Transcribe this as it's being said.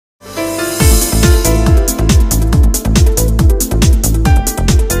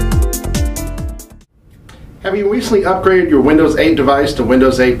Have you recently upgraded your Windows 8 device to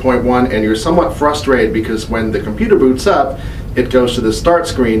Windows 8.1 and you're somewhat frustrated because when the computer boots up, it goes to the start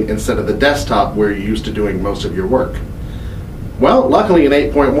screen instead of the desktop where you're used to doing most of your work? Well, luckily in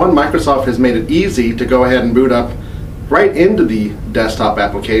 8.1, Microsoft has made it easy to go ahead and boot up right into the desktop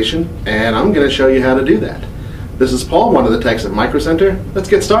application, and I'm going to show you how to do that. This is Paul, one of the techs at Micro Center. Let's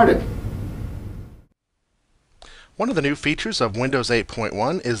get started. One of the new features of Windows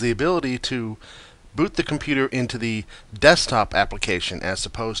 8.1 is the ability to boot the computer into the desktop application as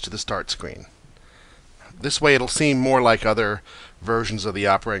opposed to the start screen. This way it'll seem more like other versions of the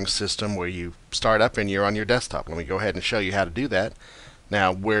operating system where you start up and you're on your desktop. Let me go ahead and show you how to do that.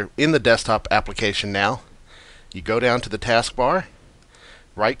 Now we're in the desktop application now. You go down to the taskbar,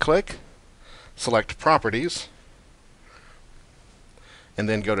 right click, select Properties, and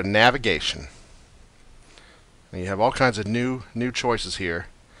then go to Navigation. And you have all kinds of new choices here,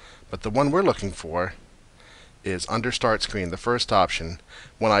 but the one we're looking for is under Start Screen, the first option.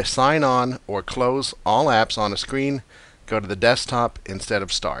 When I sign on or close all apps on a screen, go to the desktop instead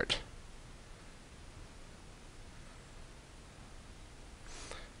of Start.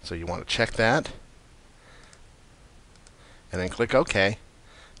 So you want to check that, and then click OK.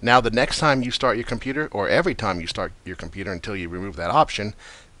 Now the next time you start your computer, or every time you start your computer until you remove that option,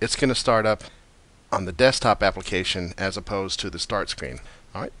 it's going to start up on the desktop application as opposed to the start screen.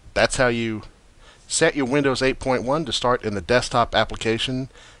 Alright, that's how you set your Windows 8.1 to start in the desktop application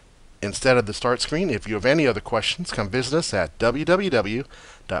instead of the start screen. If you have any other questions, come visit us at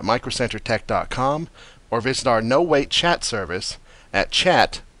www.microcentertech.com or visit our no-wait chat service at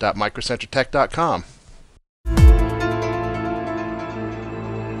chat.microcentertech.com.